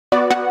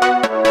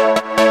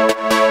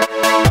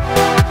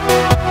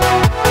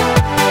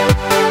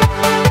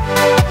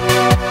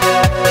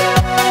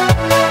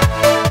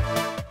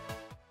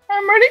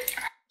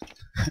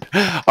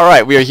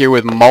Alright, we are here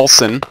with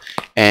Malson,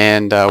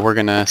 and we're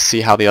gonna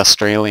see how the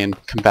Australian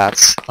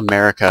combats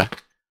America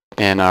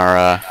in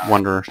our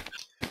wonder...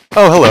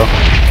 Oh, hello.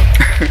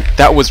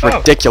 That was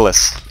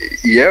ridiculous.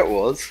 Yeah, it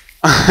was.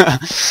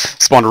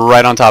 Spawned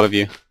right on top of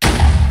you.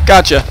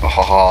 Gotcha.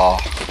 Oh.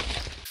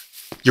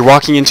 You're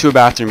walking into a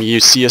bathroom,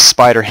 you see a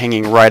spider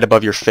hanging right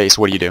above your face.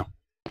 What do?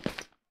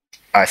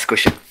 I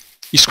squish it.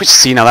 You squish.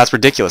 See, now that's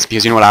ridiculous,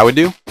 because you know what I would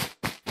do?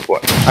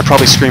 What? I'd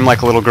probably scream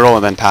like a little girl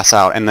and then pass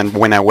out, and then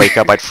when I wake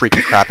up I'd freak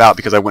the crap out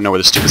because I wouldn't know where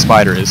the stupid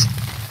spider is.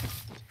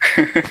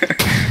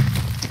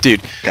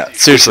 Dude, Yeah,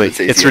 seriously,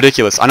 it's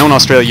ridiculous. I know in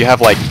Australia you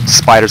have like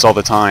spiders all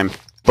the time,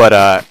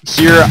 but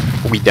here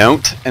we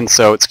don't, and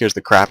so it scares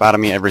the crap out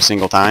of me every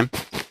single time.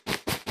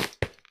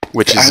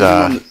 Which is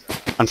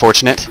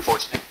unfortunate.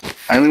 The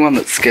only one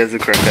that scares the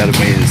crap out of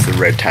me is the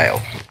red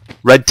tail.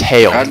 Red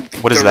tail?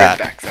 What is that?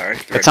 Redback, sorry.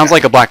 It sounds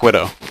like a black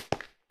widow.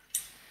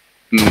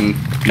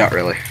 Not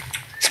really.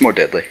 It's more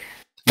deadly.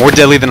 More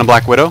deadly than a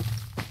black widow?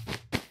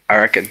 I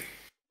reckon.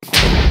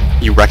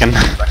 You reckon?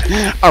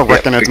 I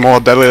reckon it's more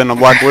deadly than a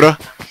black widow.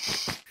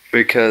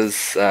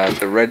 Because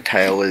the red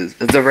tail is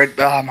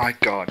oh my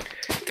god,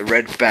 the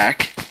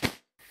redback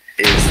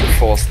is the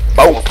fourth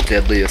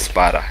deadliest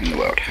spider in the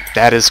world.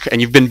 That is, and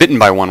you've been bitten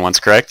by one once,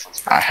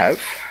 correct? I have.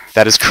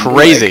 That is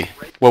crazy.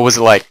 What was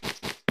it like?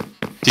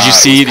 Did you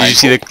see? Did you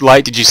see the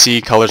light? Did you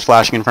see colors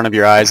flashing in front of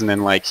your eyes and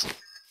then like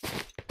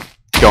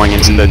going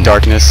into the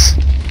darkness?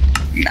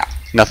 No.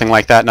 Nothing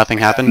like that? Nothing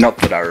happened? Not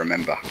that I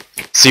remember.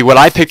 See, what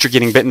I picture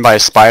getting bitten by a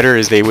spider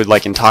is they would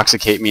like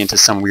intoxicate me into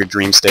some weird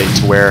dream state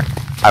to where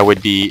I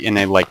would be in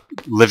a like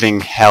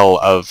living hell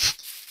of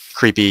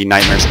creepy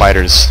nightmare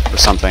spiders or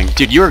something.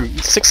 Dude, you're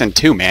 6 and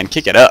 2, man.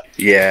 Kick it up.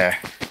 Yeah.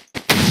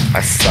 I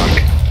suck.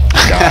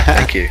 God,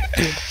 thank you.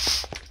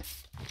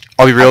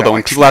 I'll be real though,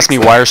 when people ask me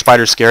why are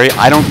spiders scary,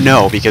 I don't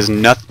know, because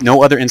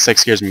no other insect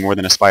scares me more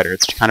than a spider.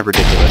 It's kind of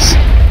ridiculous.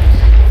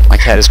 My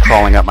cat is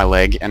crawling up my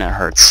leg and it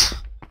hurts.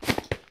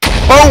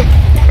 Boom!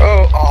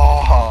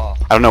 Oh.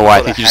 I don't know why,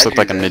 I think you just looked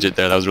like a midget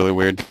there. That was really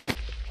weird.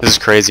 This is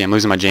crazy, I'm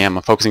losing my jam.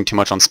 I'm focusing too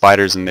much on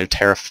spiders and they're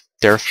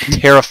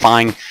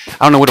terrifying. I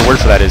don't know what a word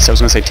for that is. I was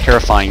going to say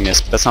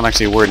terrifyingness, but that's not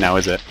actually a word now,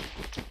 is it?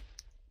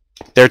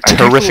 They're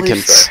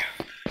terrificants. So.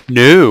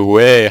 No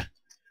way.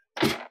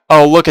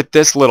 Oh, look at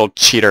this little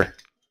cheater.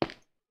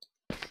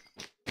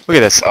 Look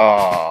at this.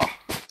 Oh.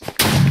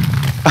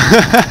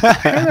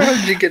 How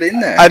did you get in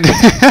there?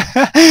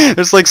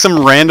 There's like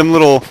some random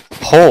little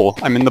hole.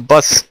 I'm in the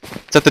bus.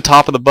 It's at the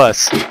top of the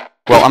bus.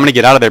 Well, I'm gonna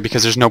get out of there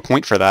because there's no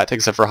point for that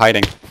except for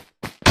hiding.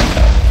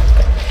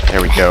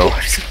 There we go.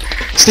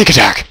 Sneak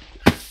attack!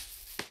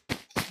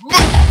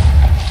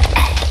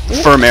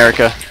 For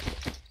America.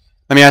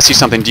 Let me ask you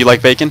something. Do you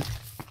like bacon?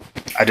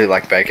 I do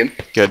like bacon.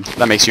 Good.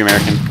 That makes you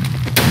American.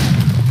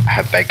 I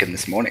had bacon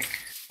this morning.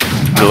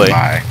 Really?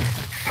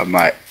 Of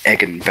my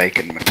egg and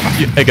bacon.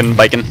 Egg and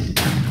bacon.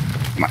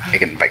 My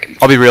egg and bacon.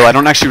 I'll be real, I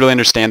don't actually really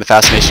understand the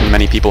fascination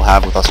many people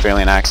have with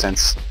Australian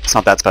accents. It's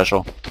not that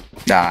special.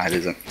 Nah, it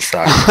isn't.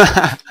 So.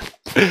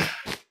 I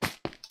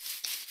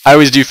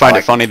always do find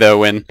it funny though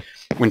when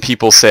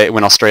people say,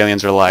 when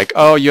Australians are like,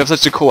 oh, you have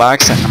such a cool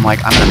accent. I'm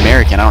like, I'm an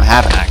American, I don't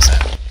have an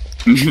accent.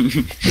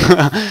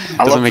 It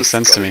doesn't make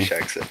sense to me.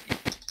 Accent.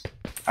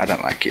 I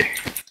don't like you.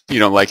 You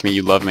don't like me,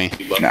 you love me.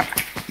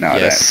 No,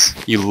 yes,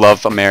 you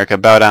love America.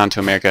 Bow down to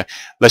America.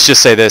 Let's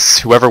just say this.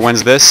 Whoever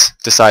wins this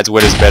decides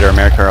what is better,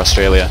 America or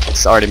Australia.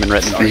 It's already been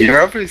written.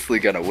 You're obviously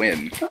gonna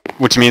win.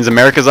 Which means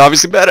America's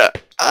obviously better.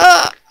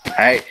 Ah!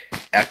 Hey,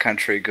 our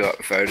country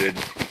got voted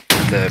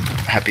the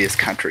happiest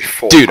country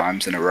 4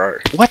 times in a row.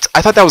 What?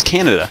 I thought that was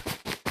Canada.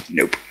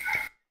 Nope.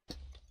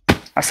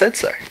 I said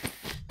so.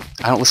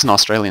 I don't listen to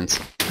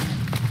Australians.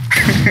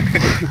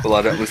 Well,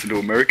 I don't listen to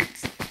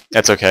Americans.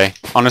 That's okay.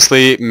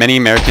 Honestly, many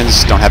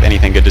Americans don't have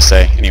anything good to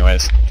say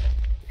anyways.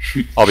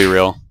 I'll be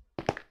real.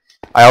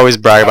 I always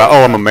brag about,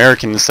 oh, I'm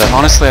American and stuff.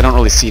 Honestly, I don't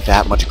really see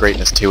that much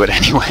greatness to it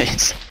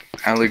anyways.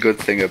 Only good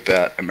thing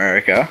about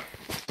America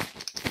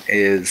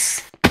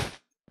is...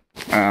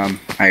 hang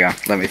on,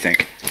 let me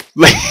think.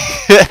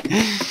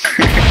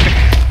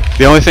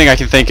 The only thing I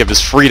can think of is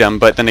freedom,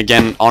 but then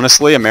again,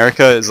 honestly,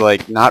 America is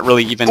like not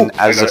really even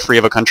as free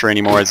of a country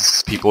anymore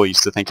as people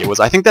used to think it was.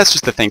 I think that's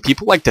just the thing.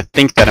 People like to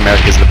think that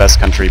America is the best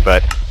country,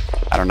 but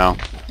I don't know.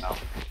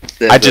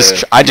 I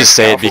just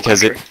say it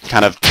because it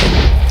kind of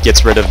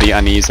gets rid of the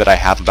unease that I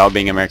have about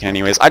being American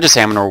anyways. I just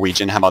say I'm a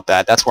Norwegian. How about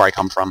that? That's where I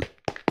come from.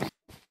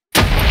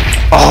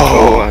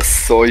 Oh, I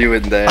saw you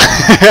in there.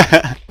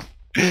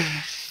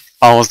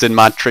 Almost did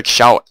my trick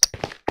shot.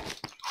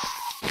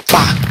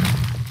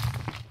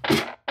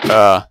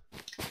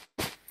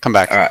 Come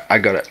back. Alright, I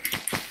got it.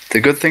 The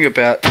good thing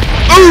about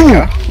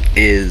America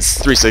is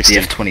 360.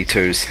 the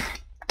F-22s.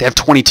 They have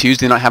 22s? Do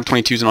they not have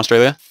 22s in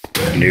Australia?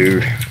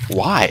 No.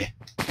 Why?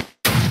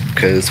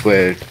 Because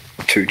we're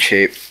too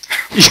cheap.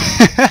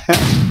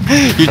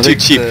 You're too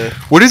cheap.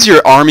 What does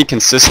your army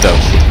consist of?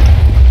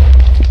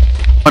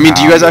 I mean,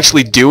 do you guys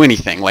actually do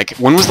anything? Like,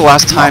 when was the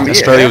last time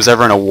Australia was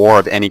ever in a war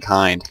of any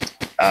kind?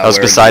 That was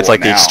besides,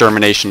 like, the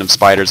extermination of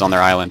spiders on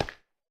their island.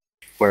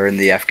 We're in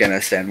the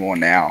Afghanistan war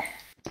now.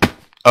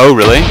 Oh,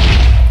 really?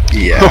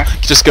 Yeah.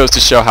 Just goes to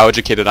show how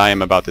educated I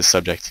am about this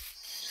subject.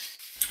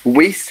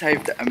 We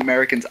saved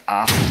Americans'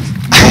 asses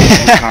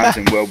multiple times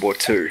in World War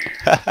II.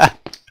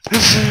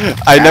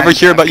 I never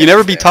hear about. You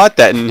never be taught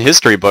that in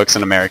history books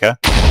in America.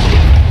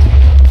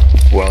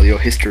 Well, your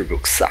history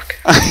books suck.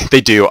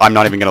 They do. I'm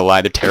not even gonna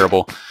lie. They're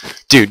terrible.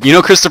 Dude, you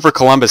know Christopher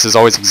Columbus is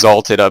always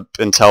exalted up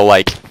until,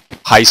 like,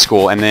 high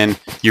school, and then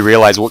you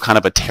realize what kind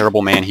of a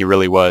terrible man he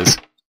really was.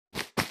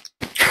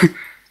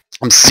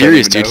 I'm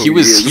serious, dude. He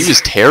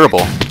was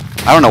terrible.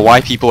 I don't know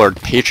why people are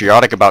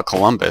patriotic about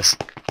Columbus.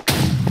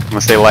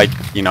 Unless they like,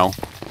 you know,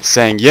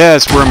 saying,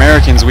 yes, we're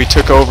Americans, we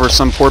took over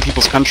some poor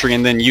people's country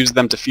and then used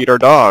them to feed our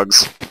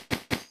dogs.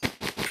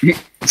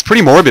 It's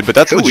pretty morbid, but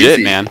that's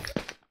legit, man.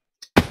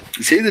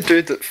 Is he the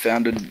dude that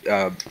founded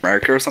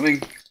America or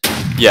something?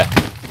 Yeah.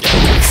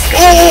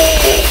 Oh,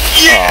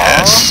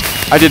 yes!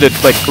 I did a,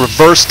 like,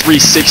 reverse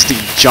 360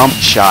 jump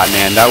shot,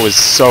 man. That was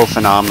so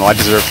phenomenal. I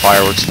deserve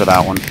fireworks for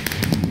that one.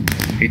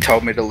 He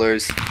told me to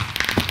lose.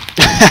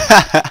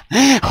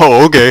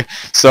 Oh, okay.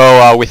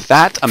 So, with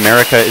that,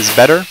 America is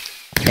better,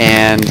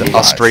 and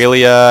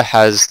Australia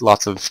has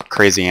lots of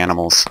crazy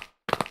animals.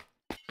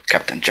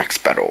 Captain Jack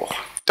Sparrow.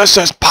 This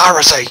is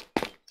piracy!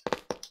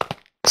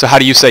 So how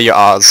do you say your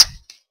R's?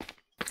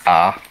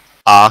 Ah.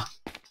 Ah.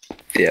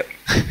 Yep.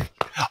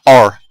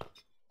 R.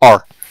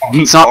 R.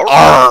 It's not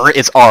R,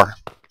 it's R.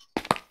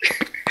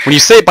 When you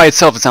say it by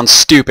itself, it sounds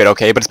stupid,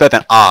 okay? But it's better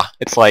than ah.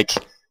 It's like,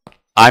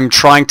 I'm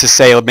trying to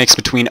say a mix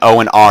between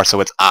O and R, so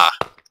it's ah.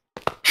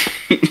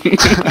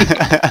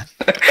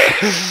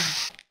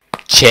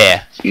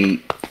 Chair.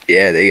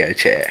 Yeah, there you go,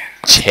 chair.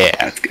 Chair.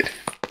 That's good.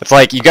 It's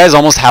like, you guys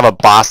almost have a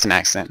Boston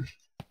accent.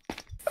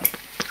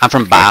 I'm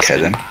from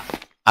Boston. Okay,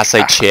 I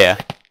say chair.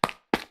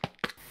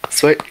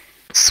 Sweat.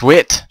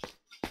 Sweat.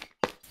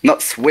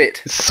 Not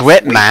sweat.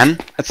 Sweat, man.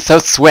 That's so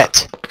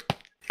sweat.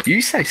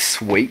 You say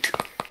sweet.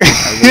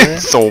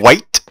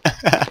 Sweet.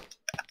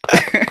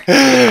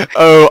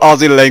 Oh,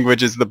 Aussie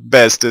language is the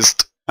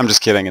bestest. I'm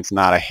just kidding, it's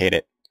not. I hate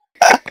it.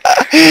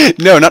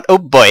 No, not oh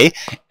boy.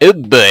 Oh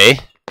boy.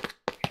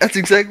 That's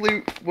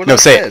exactly what I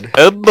said. No, say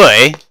oh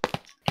boy.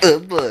 Oh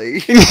boy.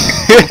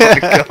 Oh my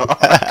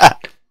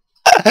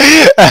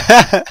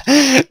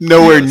god.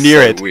 Nowhere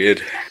near it.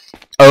 Weird.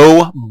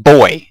 Oh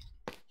boy.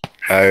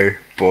 Oh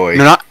boy.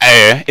 No, not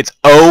it's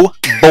oh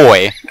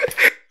boy.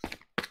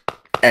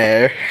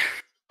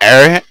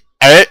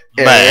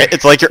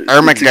 It's like your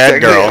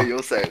Ermagad girl. How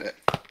you're saying it.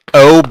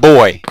 Oh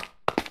boy.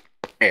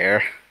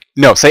 Air.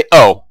 No, say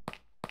oh.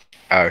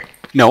 Oh.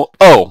 No,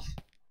 oh.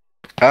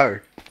 Oh.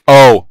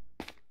 Oh.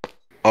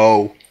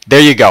 Oh.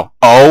 There you go.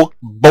 Oh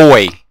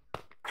boy.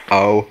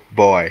 Oh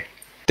boy.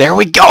 There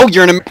we go.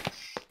 You're an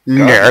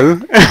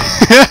No.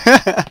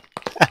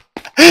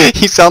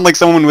 You sound like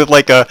someone with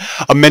like a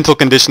mental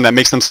condition that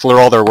makes them slur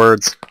all their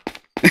words.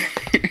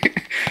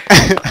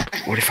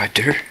 What if I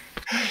do?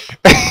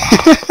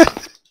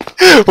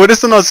 What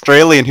does an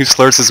Australian who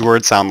slurs his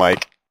words sound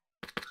like?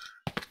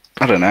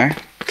 I don't know.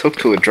 Talk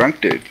to a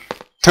drunk dude.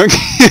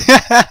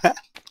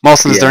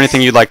 Malson, is there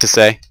anything you'd like to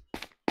say?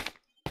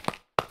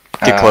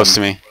 Get close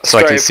to me so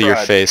I can see your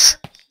face.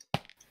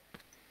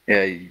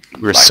 Yeah,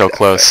 we're so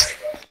close.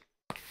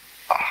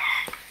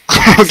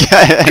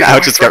 Okay, now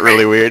it just got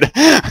really weird.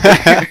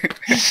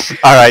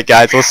 Alright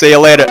guys, we'll see you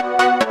later.